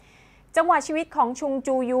จังหวะชีวิตของชุง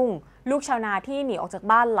จูยุงลูกชาวนาที่หนีออกจาก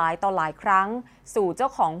บ้านหลายต่อหลายครั้งสู่เจ้า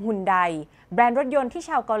ของฮุนไดแบรนด์รถยนต์ที่ช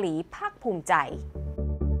าวเกาหลีภาคภูมิใจ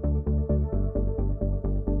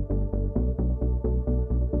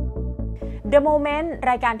The Moment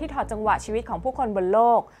รายการที่ถอดจังหวะชีวิตของผู้คนบนโล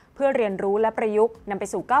กเพื่อเรียนรู้และประยุกต์นำไป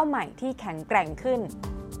สู่ก้าวใหม่ที่แข็งแกร่งขึ้น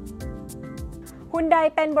ฮุนได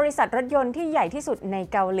เป็นบริษัทรถยนต์ที่ใหญ่ที่สุดใน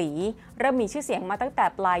เกาหลีเริ่มมีชื่อเสียงมาตั้งแต่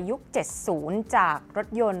ปลายยุค 70 จากรถ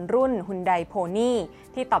ยนต์รุ่นฮุนไดโพนี่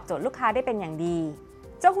ที่ตอบโจทย์ลูกค้าได้เป็นอย่างดี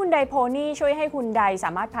เจ้าฮุนไดโพนี่ช่วยให้ฮุนไดส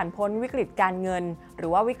ามารถผ่านพ้นวิกฤตการเงินหรื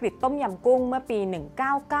อว่าวิกฤตต้มยำกุ้งเมื่อปี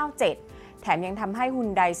 1997 แถมยังทำให้ฮุน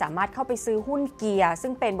ไดสามารถเข้าไปซื้อหุ้นเกียร์ซึ่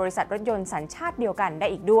งเป็นบริษัทรถยนต์สัญชาติเดียวกันได้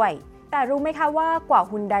อีกด้วยแต่รู้ไหมคะว่ากว่า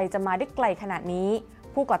ฮุนไดจะมาได้ไกลขนาดนี้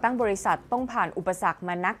ผู้ก่อตั้งบริษัทต้องผ่านอุปสรรคม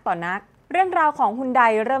านักต่อนักเรื่องราวของฮุนได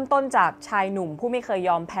เริ่มต้นจากชายหนุ่มผู้ไม่เคย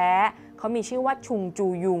ยอมแพ้เขามีชื่อว่าชุงจู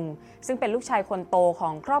ยุงซึ่งเป็นลูกชายคนโตขอ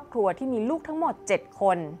งครอบครัวที่มีลูกทั้งหมด7ค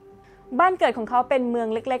นบ้านเกิดของเขาเป็นเมือง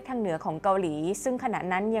เล็กๆทางเหนือของเกาหลีซึ่งขณะ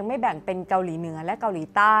นั้นยังไม่แบ่งเป็นเกาหลีเหนือและเกาหลี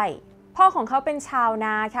ใต้พ่อของเขาเป็นชาวน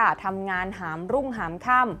าค่ะทำงานหามรุ่งหาม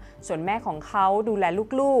ค่ำส่วนแม่ของเขาดูแล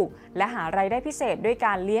ลูกๆและหารายได้พิเศษด้วยก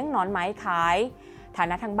ารเลี้ยงหนอนไหมขายฐา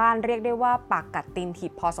นะทางบ้านเรียกได้ว่าปากกัดตีนถี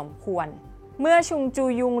บพอสมควรเมื่อชุงจู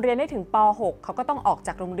ยุงเรียนได้ถึงป .6 เขาก็ต้องออกจ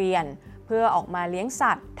ากโรงเรียนเพื่อออกมาเลี้ยง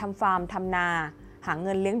สัตว์ทำฟาร์มทำนาหาเ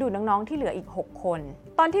งินเลี้ยงดูน้องๆที่เหลืออีก6คน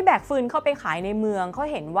ตอนที่แบกฟืนเข้าไปขายในเมืองเขา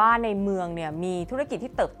เห็นว่าในเมืองเนี่ยมีธุรกิจ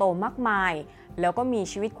ที่เติบโตมากมายแล้วก็มี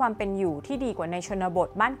ชีวิตความเป็นอยู่ที่ดีกว่าในชนบท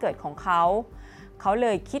บ้านเกิดของเขาเล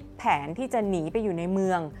ยคิดแผนที่จะหนีไปอยู่ในเมื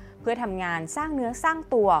องเพื่อทำงานสร้างเนื้อสร้าง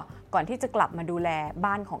ตัวก่อนที่จะกลับมาดูแล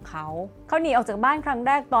บ้านของเขาหนีออกจากบ้านครั้งแ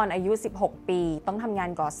รกตอนอายุ16ปีต้องทำงาน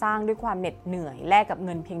ก่อสร้างด้วยความเหน็ดเหนื่อยแลกกับเ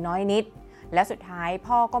งินเพียงน้อยนิดและสุดท้าย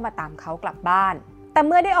พ่อก็มาตามเขากลับบ้านแต่เ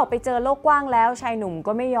มื่อได้ออกไปเจอโลกกว้างแล้วชายหนุ่ม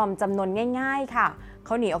ก็ไม่ยอมจำนนง่ายๆค่ะเข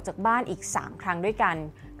าหนีออกจากบ้านอีก3ครั้งด้วยกัน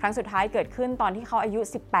ครั้งสุดท้ายเกิดขึ้นตอนที่เขาอายุ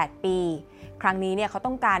18ปีครั้งนี้เนี่ยเขา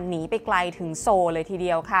ต้องการหนีไปไกลถึงโซลเลยทีเ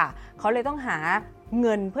ดียวค่ะเขาเลยต้องหาเ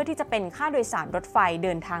งินเพื่อที่จะเป็นค่าโดยสารรถไฟเ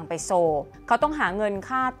ดินทางไปโซลเขาต้องหาเงิน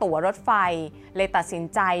ค่าตั๋วรถไฟเลยตัดสิน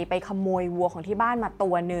ใจไปขโมยวัวของที่บ้านมาตั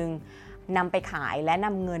วหนึ่งนำไปขายและน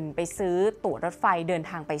ำเงินไปซื้อตั๋วรถไฟเดิน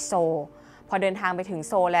ทางไปโซลพอเดินทางไปถึง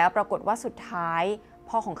โซลแล้วปรากฏว่าสุดท้าย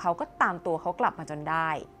พ่อของเขาก็ตามตัวเขากลับมาจนได้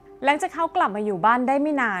หลังจากเขากลับมาอยู่บ้านได้ไ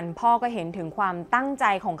ม่นานพ่อก็เห็นถึงความตั้งใจ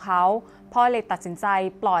ของเขาพ่อเลยตัดสินใจ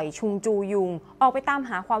ปล่อยชุงจูยุงออกไปตาม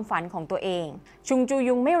หาความฝันของตัวเองชุงจู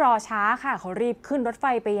ยุงไม่รอช้าค่ะเขารีบขึ้นรถไฟ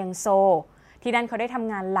ไปยังโซลที่นั่นเขาได้ท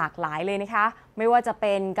ำงานหลากหลายเลยนะคะไม่ว่าจะเ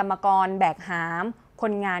ป็นกรรมกรแบกหามค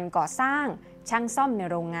นงานก่อสร้างช่างซ่อมใน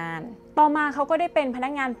โรงงานต่อมาเขาก็ได้เป็นพนั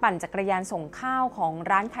กงานปั่นจักรยานส่งข้าวของ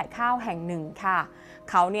ร้านขายข้าวแห่งหนึ่งค่ะ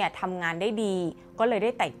เขาเนี่ยทำงานได้ดีก็เลยไ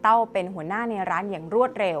ด้ไต่เต้าเป็นหัวหน้าในร้านอย่างรว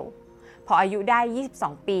ดเร็วพออายุได้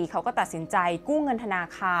22ปีเขาก็ตัดสินใจกู้เงินธนา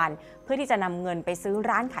คารเพื่อที่จะนำเงินไปซื้อ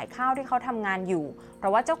ร้านขายข้าวที่เขาทำงานอยู่เพรา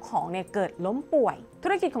ะว่าเจ้าของเนี่ยเกิดล้มป่วยธุ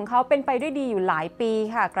รกิจของเขาเป็นไปด้วยดีอยู่หลายปี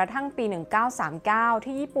ค่ะกระทั่งปี1939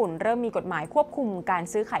ที่ญี่ปุ่นเริ่มมีกฎหมายควบคุมการ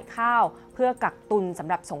ซื้อขายข้าวเพื่อกักตุนสำ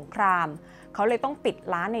หรับสงครามเขาเลยต้องปิด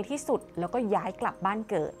ร้านในที่สุดแล้วก็ย้ายกลับบ้าน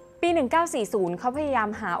เกิดปี1940เขาพยายาม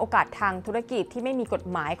หาโอกาสทางธุรกิจที่ไม่มีกฎ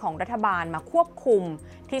หมายของรัฐบาลมาควบคุม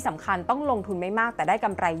ที่สำคัญต้องลงทุนไม่มากแต่ได้ก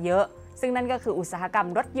ำไรเยอะซึ่งนั่นก็คืออุตสาหกรรม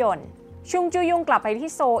รถยนต์ชุงจูยุงกลับไป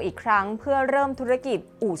ที่โซลอีกครั้งเพื่อเริ่มธุรกิจ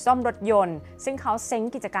อู่ซ่อมรถยนต์ซึ่งเขาเซ้ง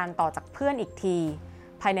กิจการต่อจากเพื่อนอีกที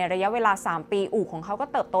ภายในระยะเวลา3ปีอู่ของเขาก็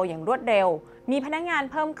เติบโตอย่างรวดเร็วมีพนักงาน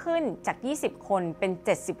เพิ่มขึ้นจาก20คนเป็น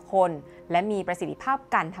70คนและมีประสิทธิภาพ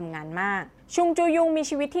การทำงานมากชุงจูยุงมี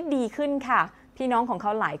ชีวิตที่ดีขึ้นค่ะพี่น้องของเข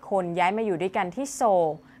าหลายคนย้ายมาอยู่ด้วยกันที่โซล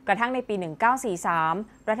กระทั่งในปี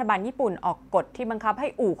1943รัฐบาลญี่ปุ่นออกกฎที่บังคับให้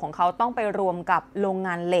อู่ของเขาต้องไปรวมกับโรงง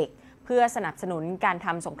านเหล็กเพื่อสนับสนุนการท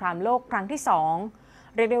ำสงครามโลกครั้งที่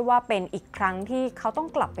2เรียกได้ว่าเป็นอีกครั้งที่เขาต้อง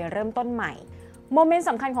กลับไปเริ่มต้นใหม่โมเมนต์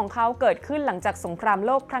สำคัญของเขาเกิดขึ้นหลังจากสงครามโ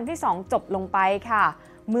ลกครั้งที่2จบลงไปค่ะ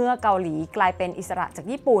เมื่อเกาหลีกลายเป็นอิสระจาก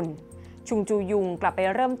ญี่ปุ่นชุงจูยุงกลับไป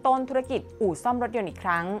เริ่มต้นธุรกิจอู่ซ่อมรถยนต์อีกค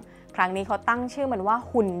รั้งนี้เขาตั้งชื่อมันว่า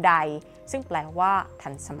ฮุนไดซึ่งแปลว่าทั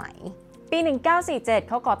นสมัยปี1947เ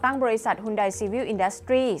ขาก่อตั้งบริษัท Hyundai Civil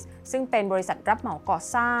Industries ซึ่งเป็นบริษัทรับเหมาก่อ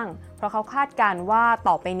สร้างเพราะเขาคาดการณ์ว่า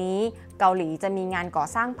ต่อไปนี้เกาหลีจะมีงานก่อ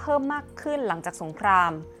สร้างเพิ่มมากขึ้นหลังจากสงครา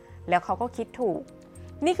มแล้วเขาก็คิดถูก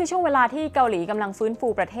นี่คือช่วงเวลาที่เกาหลีกำลังฟื้นฟู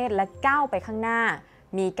ประเทศและก้าวไปข้างหน้า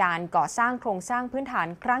มีการก่อสร้างโครงสร้างพื้นฐาน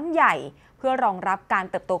ครั้งใหญ่เพื่อรองรับการ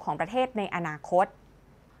เติบโตของประเทศในอนาคต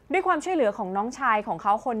ด้วยความช่วยเหลือของน้องชายของเข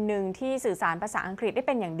าคนหนึ่งที่สื่อสารภาษาอังกฤษได้เ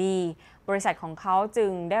ป็นอย่างดีบริษัทของเขาจึ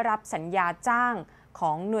งได้รับสัญญาจ้างข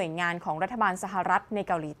องหน่วยงานของรัฐบาลสหรัฐใน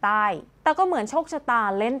เกาหลีใต้แต่ก็เหมือนโชคชะตา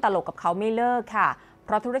เล่นตลกกับเขาไม่เลิกค่ะเพ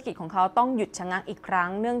ราะธุรกิจของเขาต้องหยุดชะงักอีกครั้ง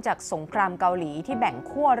เนื่องจากสงครามเกาหลีที่แบ่ง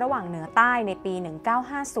ขั้วระหว่างเหนือใต้ในปี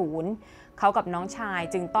 1950 เขากับน้องชาย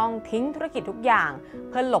จึงต้องทิ้งธุรกิจทุกอย่าง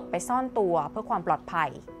เพื่อหลบไปซ่อนตัวเพื่อความปลอดภัย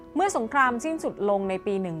เมื่อสงครามสิ้นสุดลงใน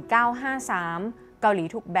ปี 1953 เกาหลี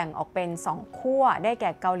ถูกแบ่งออกเป็น2ขั้วได้แ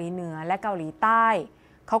ก่เกาหลีเหนือและเกาหลีใต้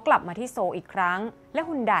เขากลับมาที่โซลอีกครั้งและ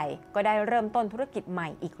ฮุนไดก็ได้เริ่มต้นธุรกิจใหม่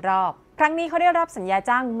อีกรอบครั้งนี้เขาได้รับสัญญา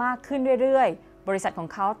จ้างมากขึ้นเรื่อยๆบริษัทของ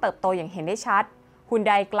เขาเติบโตอย่างเห็นได้ชัดฮุนไ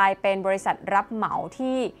ดกลายเป็นบริษัทรับเหมา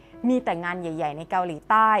ที่มีแต่งานใหญ่ๆในเกาหลี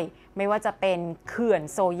ใต้ไม่ว่าจะเป็นเขื่อน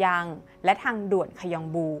โซยังและทางด่วนขยอง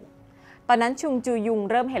บูตอนนั้นชุงจูยุง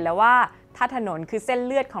เริ่มเห็นแล้วว่าถ้าถนนคือเส้นเ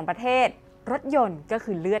ลือดของประเทศรถยนต์ก็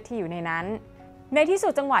คือเลือดที่อยู่ในนั้นในที่สุ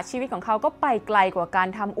ดจังหวะชีวิตของเขาก็ไปไกลกว่าการ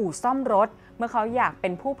ทำอู่ซ่อมรถเมื่อเขาอยากเป็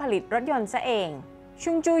นผู้ผลิตรถยนต์ซะเอง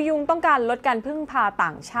ชุงจูยุงต้องการลดการพึ่งพาต่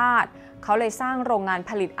างชาติเขาเลยสร้างโรงงาน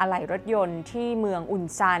ผลิตอะไหล่รถยนต์ที่เมืองอุน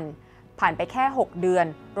ซันผ่านไปแค่6 เดือน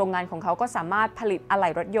โรงงานของเขาก็สามารถผลิตอะไหล่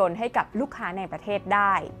รถยนต์ให้กับลูกค้าในประเทศไ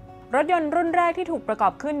ด้รถยนต์รุ่นแรกที่ถูกประกอ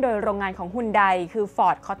บขึ้นโดยโรงงานของฮุนไดคือ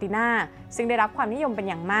Ford Cortina ซึ่งได้รับความนิยมเป็น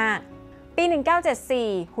อย่างมากปี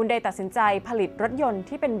 1974 ฮุนไดตัดสินใจผลิตรถยนต์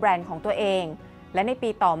ที่เป็นแบรนด์ของตัวเองและในปี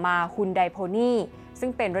ต่อมาฮุนไดโพนี่ซึ่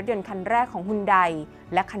งเป็นรถยนต์คันแรกของฮุนได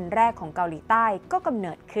และคันแรกของเกาหลีใต้ก็กำเ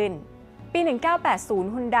นิดขึ้นปี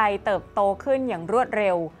 1980 ฮุนไดเติบโตขึ้นอย่างรวดเ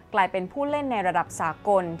ร็วกลายเป็นผู้เล่นในระดับสาก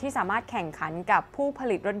ลที่สามารถแข่งขันกับผู้ผ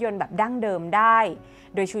ลิตรถยนต์แบบดั้งเดิมได้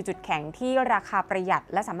โดยชูจุดแข็งที่ราคาประหยัด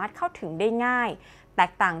และสามารถเข้าถึงได้ง่ายแต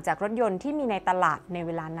กต่างจากรถยนต์ที่มีในตลาดในเ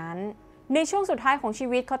วลานั้นในช่วงสุดท้ายของชี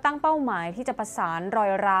วิตเขาตั้งเป้าหมายที่จะประสานรอ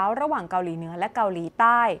ยร้าวระหว่างเกาหลีเหนือและเกาหลีใ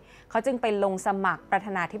ต้เขาจึงไปลงสมัครประธ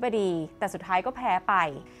านาธิบดีแต่สุดท้ายก็แพ้ไป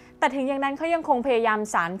แต่ถึงอย่างนั้นเขายังคงพยายาม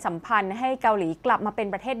สานสัมพันธ์ให้เกาหลีกลับมาเป็น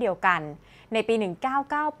ประเทศเดียวกันในปี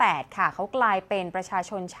 1998 ค่ะเขากลายเป็นประชา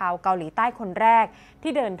ชนชาวเกาหลีใต้คนแรก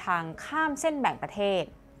ที่เดินทางข้ามเส้นแบ่งประเทศ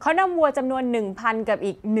เขานำวัวจำนวน 1,000 กับ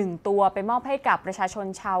อีก1ตัวไปมอบให้กับประชาชน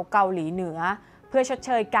ชาวเกาหลีเหนือเพื่อชดเช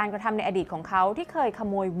ยการกระทำในอดีตของเขาที่เคยข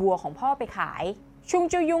โมยวัวของพ่อไปขายชุง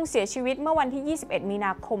จูยุงเสียชีวิตเมื่อวันที่ 21 มีน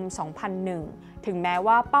าคม 2001 ถึงแม้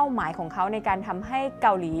ว่าเป้าหมายของเขาในการทำให้เก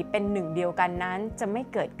าหลีเป็นหนึ่งเดียวกันนั้นจะไม่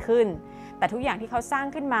เกิดขึ้นแต่ทุกอย่างที่เขาสร้าง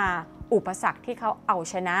ขึ้นมาอุปสรรคที่เขาเอา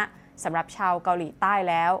ชนะสำหรับชาวเกาหลีใต้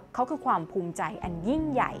แล้วเขาคือความภูมิใจอันยิ่ง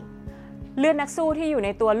ใหญ่เลือดนักสู้ที่อยู่ใน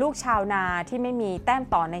ตัวลูกชาวนาที่ไม่มีแต้ม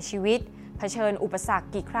ต่อในชีวิตเผชิญอุปสรรค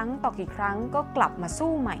กี่ครั้งต่อกี่ครั้งก็กลับมา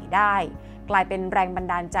สู้ใหม่ได้กลายเป็นแรงบัน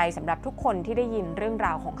ดาลใจสำหรับทุกคนที่ได้ยินเรื่องร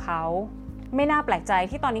าวของเขาไม่น่าแปลกใจ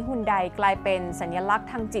ที่ตอนนี้ฮุนไดกลายเป็นสัญลักษณ์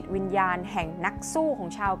ทางจิตวิญญาณแห่งนักสู้ของ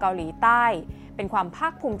ชาวเกาหลีใต้เป็นความภา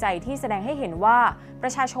คภูมิใจที่แสดงให้เห็นว่าปร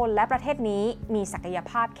ะชาชนและประเทศนี้มีศักย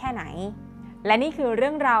ภาพแค่ไหนและนี่คือเรื่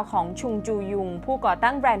องราวของชุงจูยุงผู้ก่อ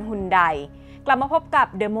ตั้งแบรนด์ฮุนไดกลับมาพบกับ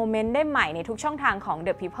The Moment ได้ใหม่ในทุกช่องทางของ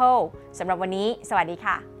The People สำหรับวันนี้สวัสดี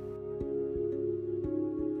ค่ะ